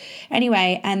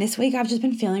Anyway, and this week I've just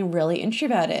been feeling really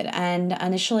introverted, and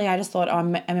initially I just thought, oh,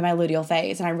 I'm in my luteal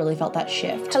phase, and I really felt that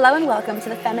shift. Hello and welcome to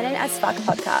the Feminine as Fuck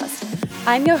podcast.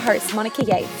 I'm your host, Monica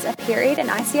Yates, a period and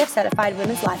ICF certified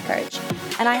women's life coach,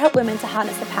 and I help women to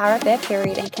harness the power of their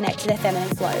period and connect to their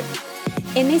feminine flow.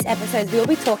 In these episodes, we will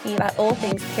be talking about all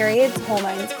things periods,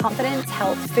 hormones, confidence,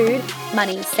 health, food,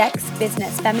 money, sex,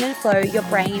 business, feminine flow, your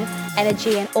brain,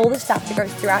 energy, and all the stuff that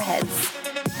goes through our heads.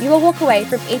 You will walk away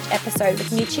from each episode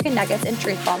with new chicken nuggets and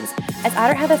truth bombs, as I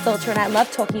don't have a filter and I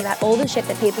love talking about all the shit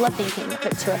that people are thinking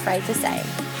but too afraid to say.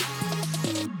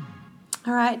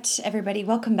 All right, everybody,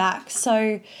 welcome back.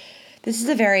 So this is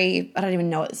I don't even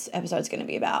know what this episode's going to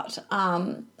be about.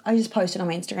 I just posted on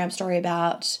my Instagram story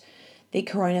about the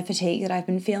corona fatigue that I've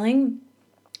been feeling.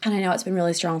 And I know it's been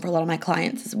really strong for a lot of my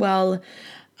clients as well.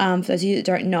 For those of you that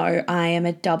don't know, I am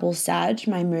a double Sag.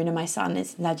 My moon and my sun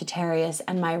is Sagittarius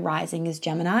and my rising is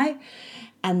Gemini.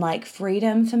 And like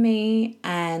freedom for me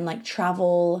and like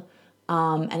travel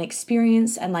and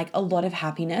experience and like a lot of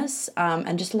happiness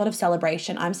and just a lot of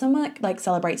celebration. I'm someone that like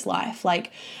celebrates life.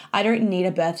 Like I don't need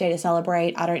a birthday to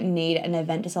celebrate. I don't need an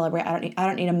event to celebrate. I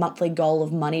don't need a monthly goal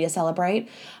of money to celebrate.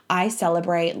 I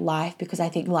celebrate life because I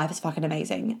think life is fucking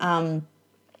amazing.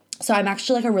 So I'm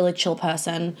actually like a really chill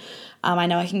person. I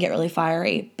know I can get really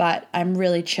fiery, but I'm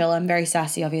really chill. I'm very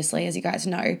sassy, obviously, as you guys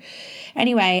know.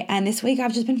 Anyway, and this week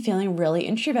I've just been feeling really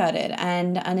introverted.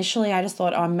 And initially I just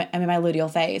thought, oh, I'm in my luteal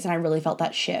phase, and I really felt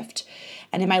that shift.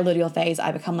 And in my luteal phase,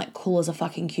 I become like cool as a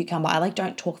fucking cucumber. I like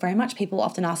don't talk very much. People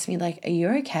often ask me like, are you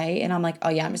okay? And I'm like, oh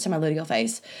yeah, I'm just in my luteal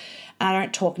phase. And I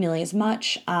don't talk nearly as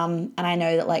much. And I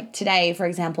know that like today, for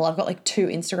example, I've got like 2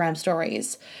 Instagram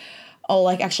stories. Oh,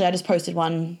 like actually I just posted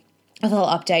one, a little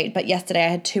update, but yesterday I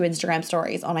had 2 Instagram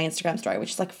stories on my Instagram story,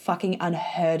 which is like fucking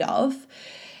unheard of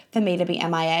for me to be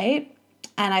MIA.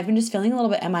 And I've been just feeling a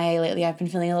little bit MIA lately. I've been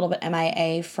feeling a little bit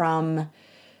MIA from,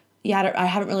 I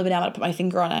haven't really been able to put my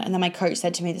finger on it. And then my coach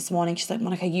said to me this morning, she's like,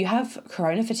 Monica, you have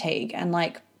corona fatigue. And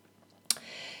like,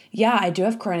 yeah, I do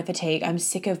have corona fatigue. I'm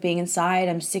sick of being inside.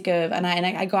 I'm sick of, and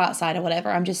I go outside or whatever.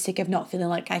 I'm just sick of not feeling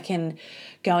like I can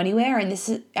go anywhere. And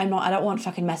I don't want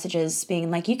fucking messages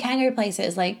being like, you can go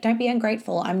places. Like, don't be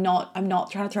ungrateful. I'm not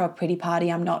trying to throw a pretty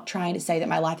party. I'm not trying to say that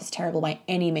my life is terrible by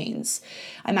any means.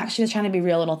 I'm actually just trying to be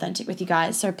real and authentic with you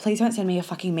guys. So please don't send me a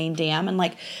fucking mean DM. And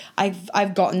like, I've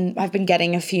been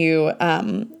getting a few,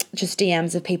 just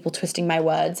DMs of people twisting my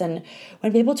words. And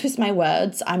when people twist my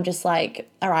words, I'm just like,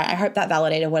 all right, I hope that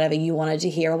validated whatever you wanted to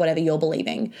hear or whatever you're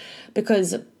believing,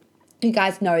 because you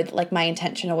guys know that like my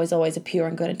intention always a pure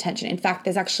and good intention. In fact,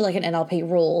 there's actually like an NLP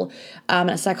rule and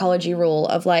a psychology rule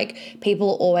of like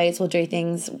people always will do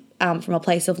things from a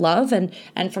place of love and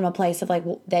from a place of like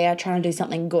they are trying to do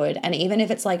something good. And even if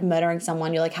it's like murdering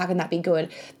someone, you're like, how can that be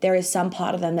good? There is some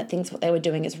part of them that thinks what they were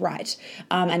doing is right,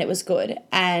 and it was good,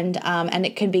 and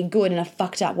it can be good in a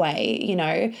fucked up way, you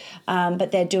know,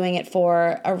 but they're doing it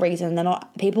for a reason.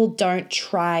 People don't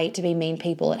try to be mean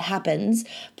people. It happens.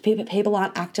 People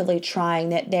aren't actively trying,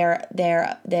 that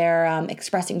they're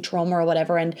expressing trauma or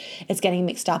whatever, and it's getting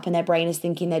mixed up and their brain is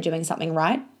thinking they're doing something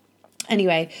right.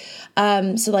 Anyway,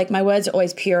 so like my words are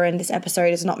always pure, and this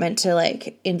episode is not meant to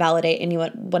like invalidate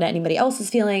what anybody else is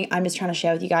feeling. I'm just trying to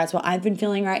share with you guys what I've been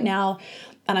feeling right now,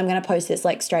 and I'm going to post this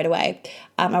like straight away.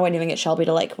 I won't even get Shelby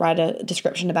to like write a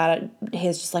description about it.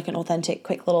 Here's just like an authentic,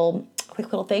 quick little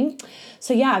thing.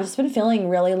 So yeah, I've just been feeling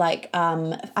really like,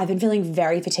 I've been feeling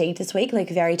very fatigued this week, like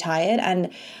very tired.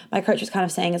 And my coach was kind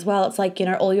of saying as well, it's like, you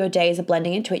know, all your days are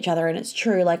blending into each other, and it's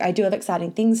true. Like I do have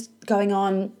exciting things going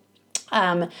on.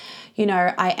 You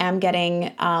know, I am getting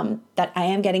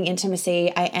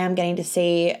intimacy. I am getting to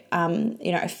see,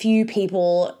 you know, a few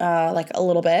people, like a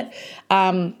little bit.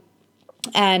 And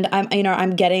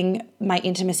I'm getting my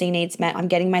intimacy needs met. I'm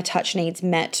getting my touch needs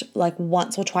met like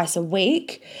once or twice a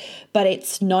week, but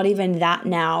it's not even that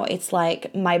now. It's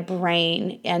like my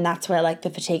brain, and that's where like the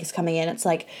fatigue is coming in. It's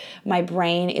like my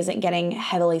brain isn't getting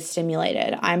heavily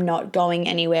stimulated. I'm not going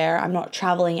anywhere. I'm not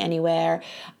traveling anywhere.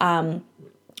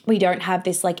 We don't have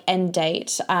this like end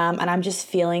date, and I'm just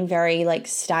feeling very like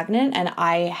stagnant, and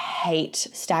I hate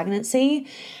stagnancy,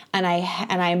 and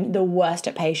I'm the worst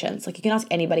at patience. Like you can ask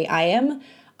anybody, I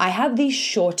have the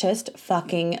shortest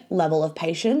fucking level of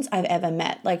patience I've ever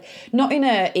met. Like not in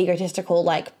a egotistical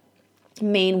like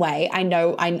mean way. I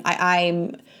know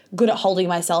I'm good at holding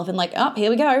myself and like, oh, here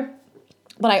we go.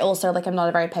 But I also, like, I'm not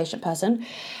a very patient person.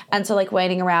 And so, like,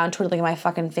 waiting around, twiddling my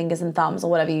fucking fingers and thumbs or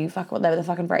whatever the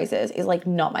fucking phrase is like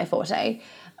not my forte.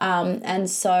 And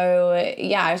so,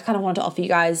 yeah, I just kind of wanted to offer you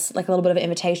guys, like, a little bit of an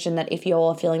invitation that if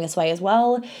you're feeling this way as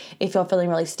well, if you're feeling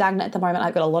really stagnant at the moment,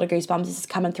 I've got a lot of goosebumps. This is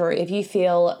coming through. If you're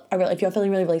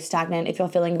feeling really, really stagnant, if you're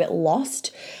feeling a bit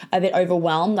lost, a bit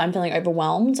overwhelmed, I'm feeling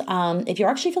overwhelmed. If you're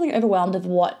actually feeling overwhelmed of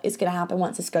what is going to happen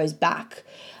once this goes back,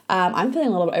 I'm feeling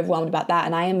a little bit overwhelmed about that,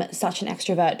 and I am such an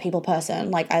extrovert people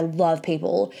person. Like, I love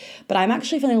people, but I'm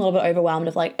actually feeling a little bit overwhelmed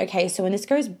of, like, okay, so when this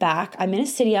goes back, I'm in a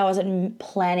city I wasn't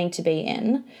planning to be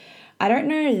in. I don't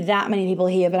know that many people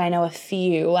here, but I know a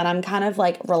few, and I'm kind of,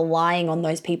 like, relying on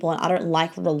those people, and I don't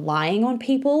like relying on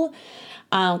people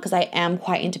because I am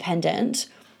quite independent.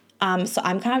 So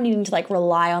I'm kind of needing to, like,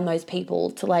 rely on those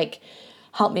people to, like,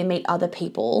 help me meet other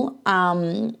people.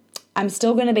 I'm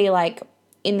still going to be, like,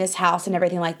 in this house and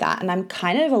everything like that. And I'm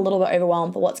kind of a little bit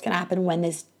overwhelmed for what's going to happen when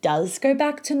this does go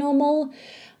back to normal.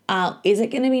 Is it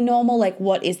going to be normal? Like,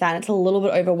 what is that? It's a little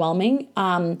bit overwhelming.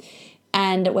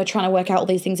 And we're trying to work out all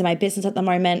these things in my business at the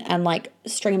moment and, like,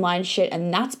 streamline shit.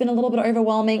 And that's been a little bit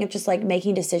overwhelming of just, like,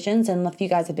 making decisions. And if you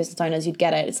guys are business owners, you'd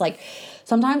get it. It's like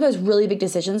sometimes those really big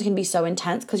decisions can be so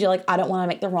intense because you're like, I don't want to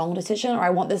make the wrong decision, or I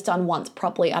want this done once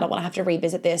properly. I don't want to have to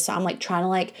revisit this. So I'm, like, trying to,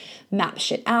 like, map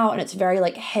shit out, and it's very,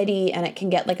 like, heady, and it can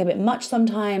get, like, a bit much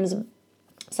sometimes.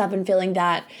 So I've been feeling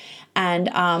that. And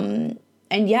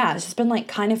yeah, it's just been, like,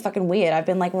 kind of fucking weird. I've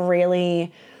been, like,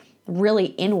 really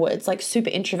inwards, like super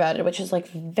introverted, which is, like,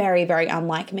 very, very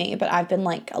unlike me. But I've been,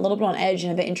 like, a little bit on edge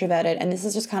and a bit introverted. And this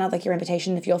is just kind of like your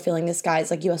invitation. If you're feeling this,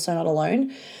 guys, like, you are so not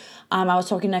alone. I was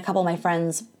talking to a couple of my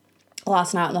friends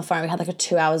last night on the phone. We had, like, a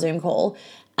 2-hour Zoom call,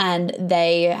 and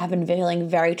they have been feeling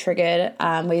very triggered.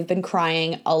 We've been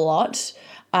crying a lot.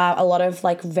 A lot of,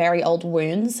 like, very old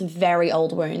wounds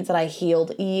that I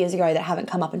healed years ago that haven't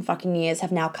come up in fucking years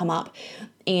have now come up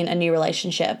in a new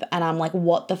relationship. And I'm like,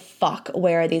 what the fuck?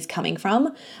 Where are these coming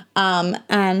from?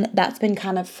 And that's been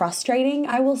kind of frustrating,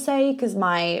 I will say, because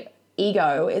my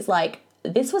ego is like,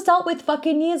 this was dealt with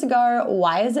fucking years ago.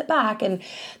 Why is it back? And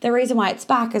the reason why it's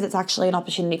back is it's actually an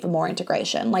opportunity for more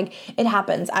integration. Like, it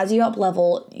happens as you up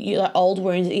level, your old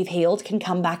wounds that you've healed can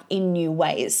come back in new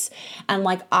ways. And,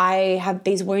 like,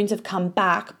 these wounds have come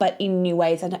back, but in new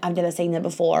ways, and I've never seen them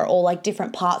before, or, like,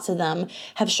 different parts of them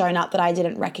have shown up that I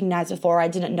didn't recognize before, I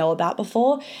didn't know about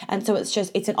before. And so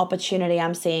it's an opportunity.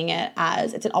 I'm seeing it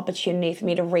as it's an opportunity for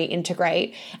me to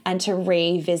reintegrate and to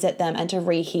revisit them and to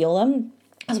re-heal them.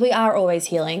 Because we are always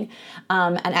healing.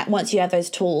 Once you have those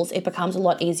tools, it becomes a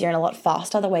lot easier and a lot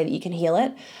faster the way that you can heal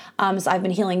it. So I've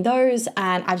been healing those,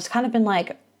 and I've just kind of been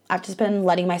like, I've just been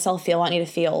letting myself feel what I need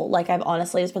to feel. Like, I've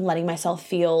honestly just been letting myself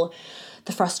feel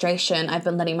the frustration. I've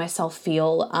been letting myself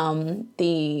feel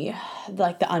the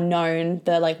unknown,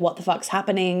 the, like, what the fuck's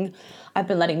happening. I've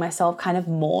been letting myself kind of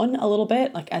mourn a little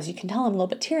bit. Like, as you can tell, I'm a little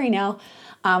bit teary now.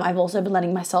 I've also been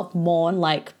letting myself mourn,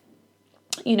 like,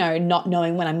 you know, not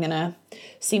knowing when I'm going to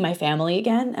see my family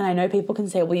again. And I know people can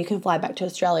say, well, you can fly back to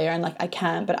Australia, and, like, I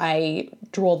can, but I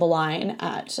draw the line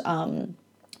at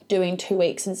doing 2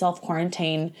 weeks in 2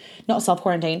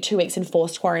 weeks in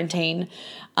forced quarantine,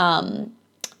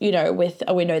 you know, with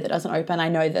a window that doesn't open. I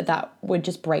know that would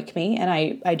just break me, and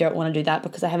I don't want to do that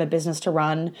because I have a business to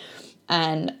run,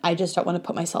 and I just don't want to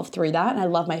put myself through that. And I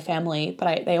love my family,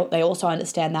 but they also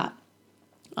understand that,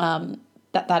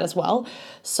 that as well.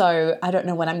 So I don't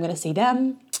know when I'm going to see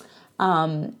them.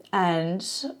 And,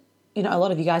 you know, a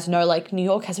lot of you guys know, like, New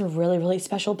York has a really, really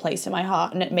special place in my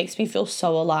heart, and it makes me feel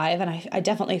so alive. And I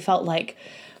definitely felt like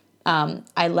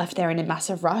I left there in a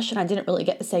massive rush, and I didn't really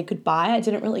get to say goodbye. I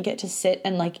didn't really get to sit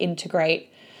and, like,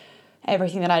 integrate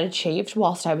everything that I'd achieved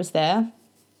whilst I was there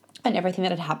and everything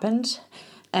that had happened.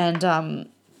 And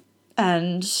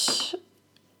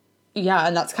yeah,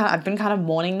 and I've been kind of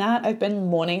mourning that. I've been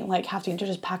mourning, like, having to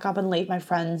just pack up and leave my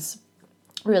friends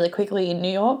really quickly in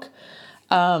New York.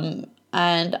 And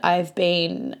I've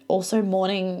been also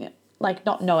mourning, like,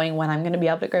 not knowing when I'm going to be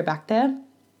able to go back there,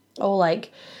 or,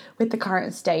 like, with the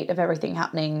current state of everything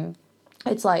happening,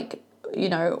 it's like, you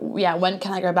know, yeah, when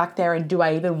can I go back there, and do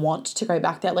I even want to go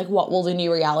back there? Like, what will the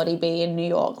new reality be in New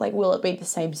York? Like, will it be the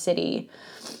same city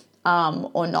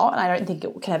or not? And I don't think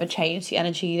it can ever change. The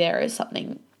energy there is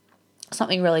something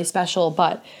really special.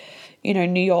 But, you know,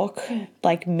 New York,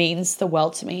 like, means the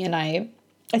world to me, and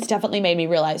it's definitely made me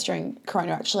realize during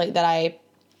Corona, actually, that I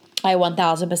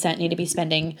 1000% need to be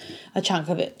spending a chunk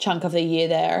of the year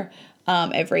there.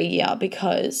 every year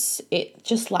because it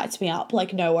just lights me up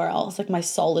like nowhere else. Like my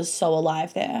soul is so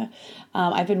alive there.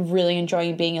 I've been really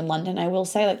enjoying being in London. I will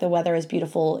say like the weather is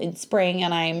beautiful in spring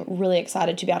and I'm really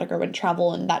excited to be able to go and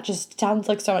travel, and that just sounds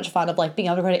like so much fun of like being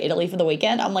able to go to Italy for the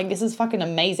weekend. I'm like, this is fucking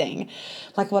amazing.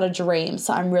 Like what a dream.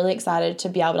 So I'm really excited to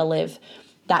be able to live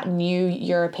that new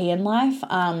European life.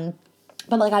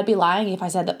 But like I'd be lying if I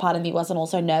said that part of me wasn't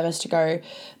also nervous to go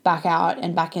back out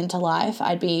and back into life.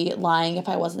 I'd be lying if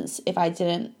I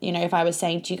didn't, if I was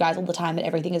saying to you guys all the time that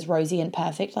everything is rosy and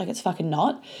perfect. Like it's fucking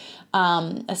not.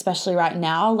 Especially right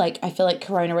now, like I feel like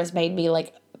Corona has made me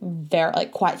like very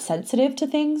like quite sensitive to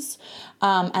things,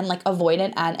 and like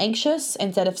avoidant and anxious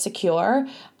instead of secure.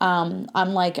 I'm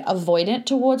like avoidant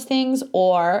towards things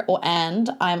and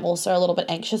I'm also a little bit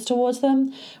anxious towards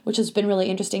them, which has been really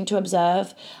interesting to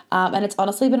observe. And it's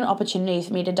honestly been an opportunity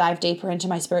for me to dive deeper into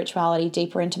my spirituality,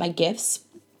 deeper into my gifts,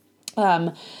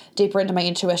 deeper into my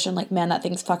intuition. Like, man, that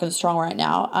thing's fucking strong right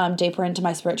now. Deeper into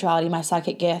my spirituality, my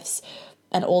psychic gifts,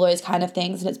 and all those kind of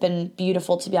things. And it's been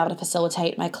beautiful to be able to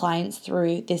facilitate my clients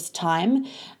through this time.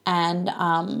 And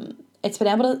it's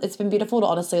been beautiful to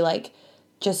honestly like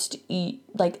just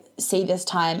like see this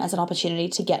time as an opportunity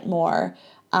to get more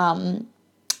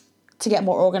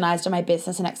organized in my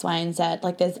business and X, Y, and Z.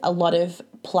 Like there's a lot of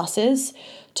pluses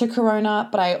to Corona,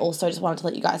 but I also just wanted to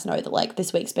let you guys know that like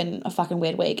this week's been a fucking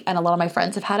weird week and a lot of my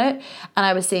friends have had it. And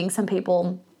I was seeing some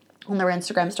people on their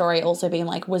Instagram story also being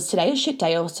like, was today a shit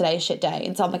day or was today a shit day?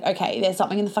 And so I'm like, okay, there's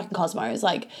something in the fucking cosmos.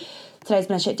 Like today's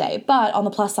been a shit day. But on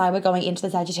the plus side, we're going into the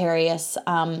Sagittarius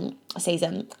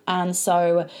season. And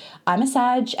so I'm a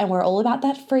Sag and we're all about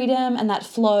that freedom and that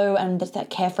flow and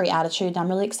that carefree attitude. And I'm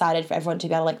really excited for everyone to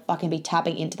be able to like fucking be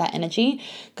tapping into that energy,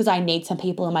 because I need some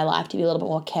people in my life to be a little bit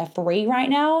more carefree right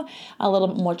now, a little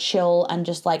bit more chill and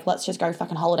just like, let's just go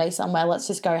fucking holiday somewhere. Let's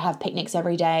just go have picnics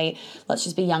every day. Let's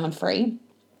just be young and free.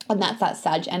 And that's that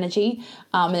Sag energy.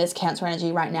 And this Cancer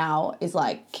energy right now is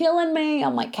like killing me.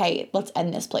 I'm like, Kate, let's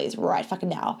end this please right fucking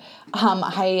now.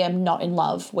 I am not in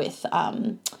love with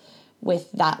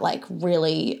that like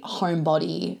really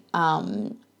homebody,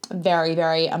 very,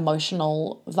 very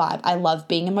emotional vibe. I love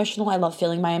being emotional. I love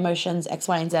feeling my emotions, X,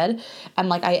 Y, and Z. And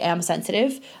like I am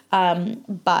sensitive,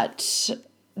 but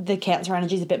the Cancer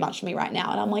energy is a bit much for me right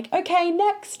now. And I'm like, okay,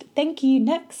 next. Thank you,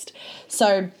 next.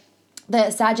 So the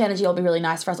Sag energy will be really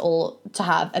nice for us all to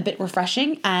have, a bit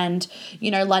refreshing. And,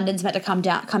 London's meant to come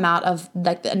out of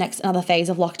like another phase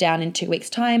of lockdown in 2 weeks'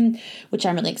 time, which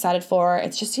I'm really excited for.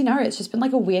 It's just, it's just been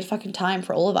like a weird fucking time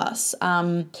for all of us.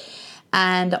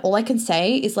 And all I can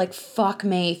say is like, fuck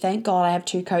me. Thank God I have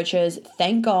 2 coaches.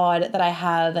 Thank God that I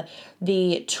have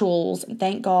the tools.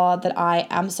 Thank God that I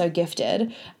am so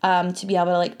gifted to be able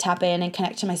to like tap in and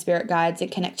connect to my spirit guides and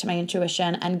connect to my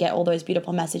intuition and get all those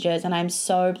beautiful messages. And I'm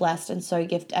so blessed and so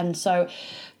gifted and so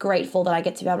grateful that I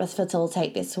get to be able to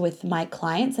facilitate this with my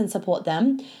clients and support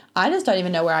them. I just don't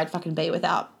even know where I'd fucking be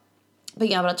without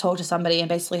being able to talk to somebody and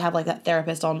basically have like that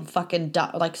therapist on fucking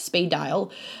like speed dial,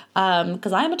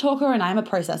 because I am a talker and I'm a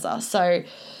processor. So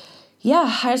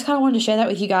yeah, I just kind of wanted to share that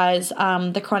with you guys.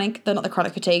 The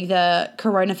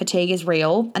Corona fatigue is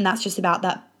real, and that's just about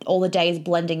that, all the days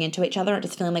blending into each other and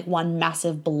just feeling like one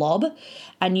massive blob,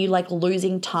 and you like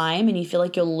losing time and you feel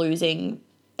like you're losing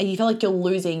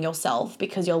yourself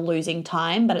because you're losing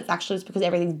time, but it's actually just because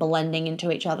everything's blending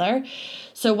into each other.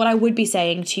 So what I would be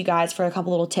saying to you guys for a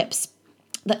couple little tips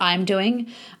that I'm doing,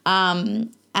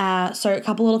 so a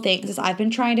couple little things is I've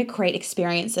been trying to create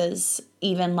experiences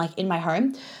even like in my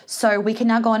home. So we can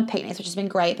now go on picnics, which has been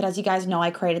great. But as you guys know,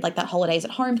 I created like that holidays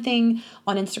at home thing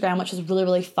on Instagram, which is really,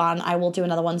 really fun. I will do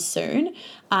another one soon.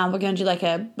 We're going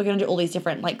to do all these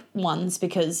different like ones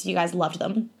because you guys loved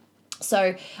them.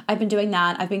 So I've been doing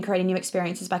that. I've been creating new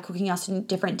experiences by cooking us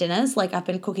different dinners. Like I've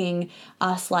been cooking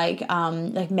us like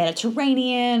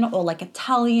Mediterranean or like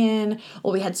Italian,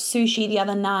 or we had sushi the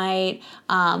other night,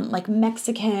 like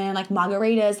Mexican, like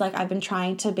margaritas. Like I've been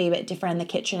trying to be a bit different in the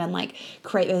kitchen and like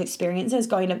create those experiences.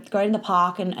 Going to the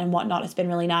park and whatnot. It's been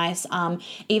really nice.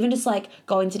 Even just like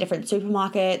going to different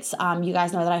supermarkets. You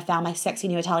guys know that I found my sexy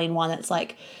new Italian one that's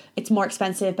like, it's more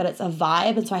expensive, but it's a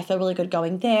vibe. And so I feel really good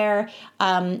going there.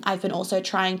 I've been also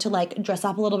trying to like dress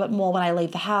up a little bit more when I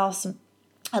leave the house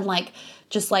and like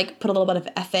just like put a little bit of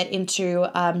effort into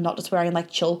not just wearing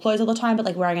like chill clothes all the time, but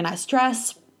like wearing a nice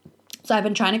dress. So I've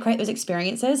been trying to create those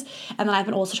experiences, and then I've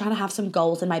been also trying to have some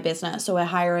goals in my business. So we're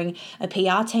hiring a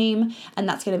PR team, and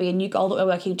that's going to be a new goal that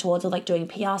we're working towards, of like doing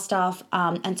PR stuff.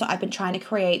 And so I've been trying to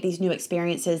create these new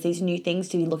experiences, these new things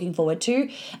to be looking forward to,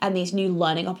 and these new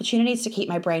learning opportunities to keep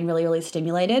my brain really, really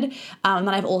stimulated. And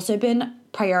then I've also been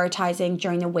prioritizing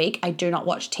during the week. I do not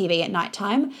watch TV at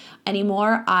nighttime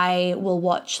anymore. I will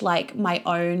watch like my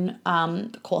own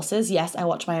courses. Yes, I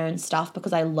watch my own stuff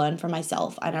because I learn from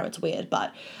myself. I know it's weird,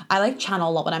 but I like channel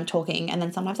a lot when I'm talking, and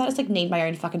then sometimes I just like need my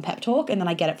own fucking pep talk, and then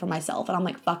I get it from myself, and I'm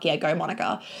like, fuck yeah, go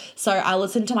Monica. So I'll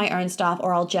listen to my own stuff,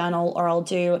 or I'll journal, or I'll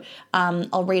do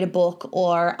I'll read a book,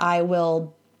 or I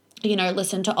will, you know,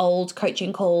 listen to old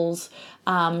coaching calls,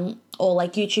 or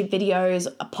like YouTube videos,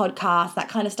 a podcast, that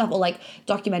kind of stuff, or like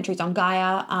documentaries on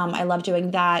Gaia. I love doing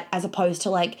that as opposed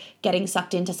to like getting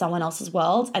sucked into someone else's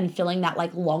world and feeling that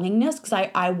like longingness. Because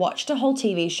I watched a whole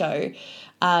TV show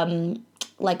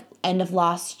like end of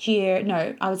last year.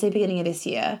 No, I would say beginning of this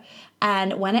year.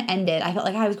 And when it ended, I felt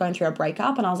like I was going through a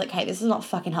breakup, and I was like, hey, this is not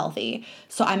fucking healthy.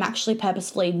 So I'm actually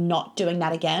purposefully not doing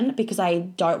that again, because I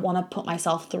don't want to put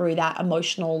myself through that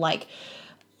emotional, like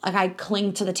I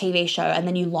cling to the TV show and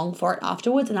then you long for it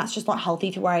afterwards. And that's just not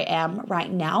healthy for where I am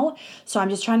right now. So I'm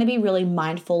just trying to be really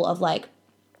mindful of like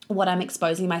what I'm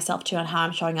exposing myself to and how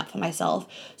I'm showing up for myself,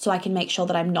 so I can make sure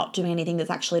that I'm not doing anything that's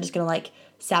actually just going to like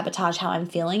sabotage how I'm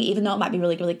feeling, even though it might be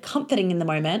really, really comforting in the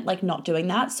moment, like not doing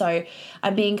that. So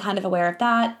I'm being kind of aware of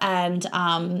that. And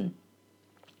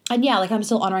yeah, like I'm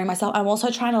still honoring myself. I'm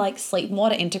also trying to like sleep more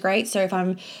to integrate. So if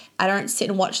I don't sit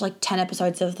and watch like 10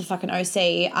 episodes of the fucking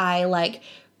OC, I like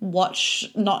watch,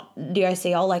 not the OC,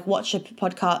 I'll like watch a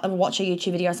podcast, watch a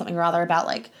YouTube video or something rather about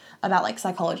like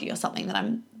psychology or something that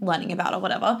I'm learning about or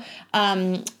whatever.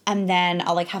 And then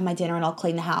I'll like have my dinner and I'll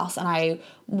clean the house, and I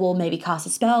will maybe cast a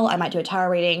spell. I might do a tarot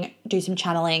reading, do some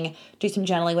channeling, do some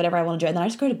journaling, whatever I want to do. And then I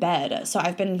just go to bed. So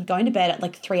I've been going to bed at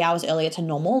like 3 hours earlier to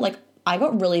normal. Like I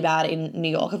got really bad in New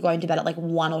York of going to bed at like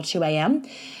 1 or 2 a.m.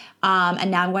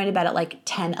 And now I'm going to bed at like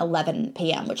 10, 11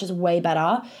 p.m., which is way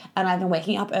better. And I've been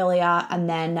waking up earlier, and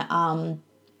then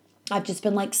I've just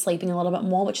been like sleeping a little bit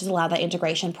more, which has allowed that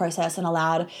integration process and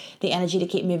allowed the energy to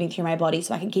keep moving through my body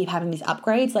so I can keep having these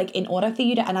upgrades. Like in order for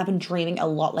you to, and I've been dreaming a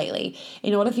lot lately,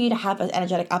 in order for you to have those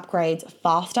energetic upgrades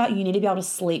faster, you need to be able to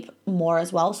sleep more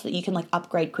as well, so that you can like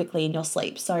upgrade quickly in your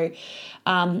sleep. So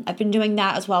I've been doing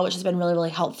that as well, which has been really, really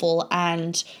helpful.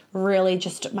 And really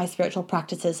just my spiritual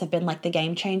practices have been like the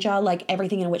game changer. Like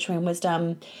everything in Witch Women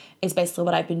Wisdom is basically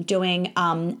what I've been doing.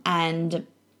 And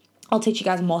I'll teach you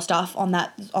guys more stuff on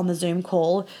the Zoom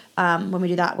call when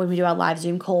we do our live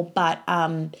Zoom call. But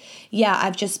yeah,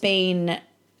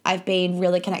 I've been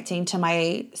really connecting to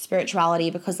my spirituality,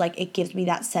 because like it gives me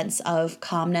that sense of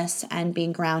calmness and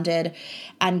being grounded,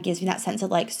 and gives me that sense of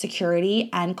like security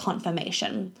and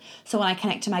confirmation. So when I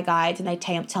connect to my guides and they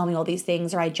tell me all these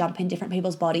things, or I jump in different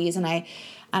people's bodies and I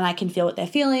can feel what they're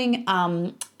feeling,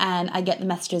 and I get the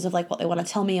messages of like what they want to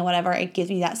tell me or whatever, it gives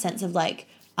me that sense of like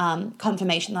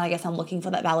confirmation that I guess I'm looking for,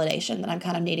 that validation that I'm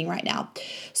kind of needing right now.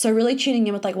 So really tuning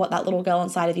in with like what that little girl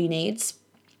inside of you needs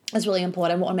is really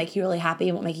important. What will make you really happy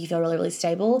and what will make you feel really, really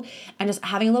stable, and just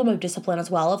having a little bit of discipline as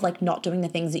well of like not doing the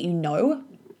things that you know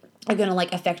are going to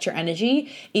like affect your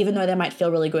energy, even though they might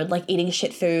feel really good, like eating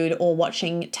shit food or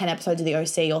watching 10 episodes of the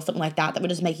OC or something like that would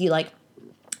just make you like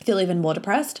feel even more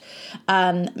depressed.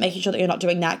 Making sure that you're not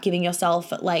doing that, giving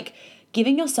yourself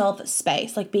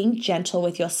space, like being gentle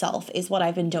with yourself is what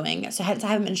I've been doing. So hence I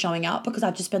haven't been showing up, because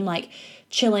I've just been like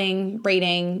chilling,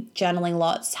 reading, journaling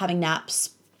lots, having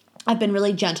naps. I've been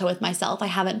really gentle with myself. I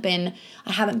haven't been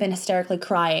hysterically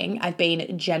crying. I've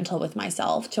been gentle with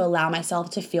myself to allow myself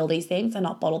to feel these things and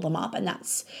not bottle them up. And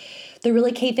that's the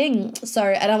really key thing. So,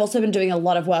 and I've also been doing a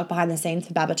lot of work behind the scenes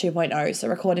for Baba 2.0. So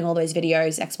recording all those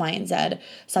videos, X, Y, and Z.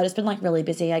 So I've just been like really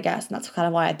busy, I guess. And that's kind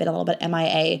of why I've been a little bit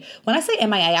MIA. When I say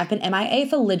MIA, I've been MIA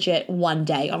for legit one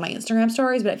day on my Instagram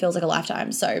stories, but it feels like a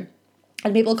lifetime. So,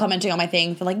 and people commenting on my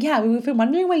thing for like, yeah, we've been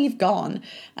wondering where you've gone.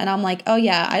 And I'm like, oh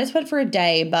yeah, I just went for a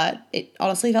day, but it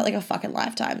honestly felt like a fucking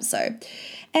lifetime. So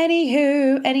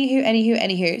anywho.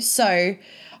 So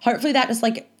hopefully that just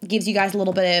like gives you guys a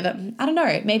little bit of, I don't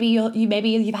know, maybe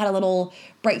you've had a little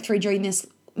breakthrough during this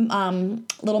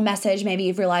little message. Maybe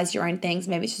you've realized your own things.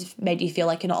 Maybe it's just made you feel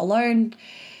like you're not alone,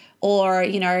 or,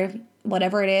 you know,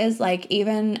 whatever it is. Like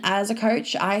even as a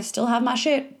coach, I still have my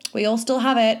shit. We all still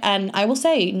have it. And I will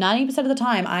say 90% of the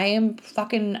time I am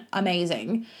fucking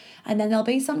amazing. And then there'll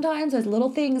be sometimes those little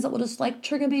things that will just like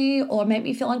trigger me or make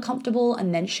me feel uncomfortable,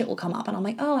 and then shit will come up and I'm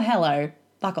like, oh, hello,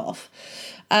 fuck off.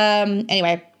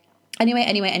 Anyway,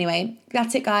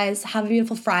 that's it, guys. Have a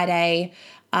beautiful Friday.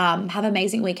 Have an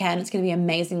amazing weekend. It's going to be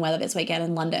amazing weather this weekend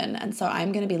in London. And so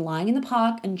I'm going to be lying in the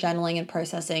park and journaling and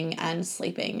processing and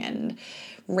sleeping and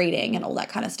reading and all that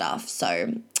kind of stuff.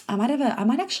 So I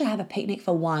might actually have a picnic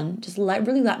for one. Just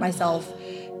really let myself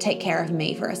take care of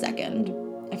me for a second.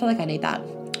 I feel like I need that.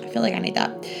 feel like I need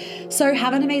that. So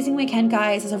have an amazing weekend,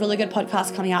 guys. There's a really good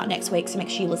podcast coming out next week, so make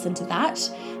sure you listen to that.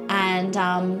 And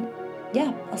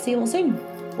I'll see you all soon.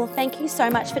 Well, thank you so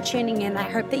much for tuning in. I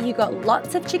hope that you got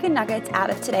lots of chicken nuggets out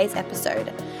of today's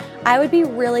episode. I would be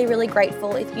really, really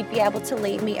grateful if you'd be able to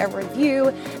leave me a review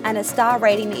and a star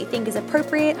rating that you think is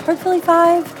appropriate, hopefully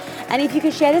 5. And if you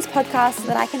could share this podcast so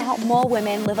that I can help more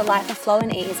women live a life of flow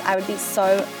and ease, I would be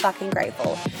so fucking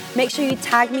grateful. Make sure you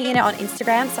tag me in it on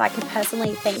Instagram so I can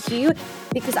personally thank you,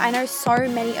 because I know so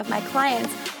many of my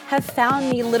clients have found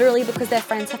me literally because their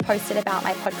friends have posted about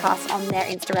my podcast on their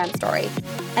Instagram story.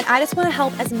 And I just want to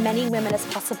help as many women as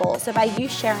possible. So by you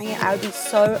sharing it, I would be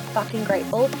so fucking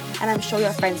grateful, and I'm sure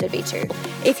your friends would be too.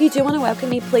 If you do want to welcome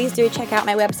me, please do check out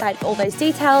my website for all those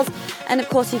details. And of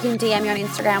course, you can DM me on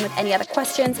Instagram with any other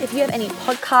questions. If you have any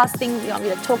podcast things you want me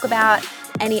to talk about,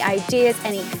 any ideas,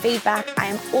 any feedback, I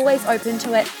am always open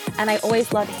to it, and I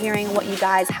always love hearing what you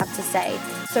guys have to say.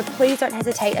 So please don't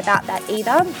hesitate about that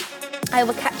either. I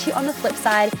will catch you on the flip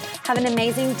side. Have an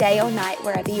amazing day or night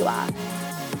wherever you are.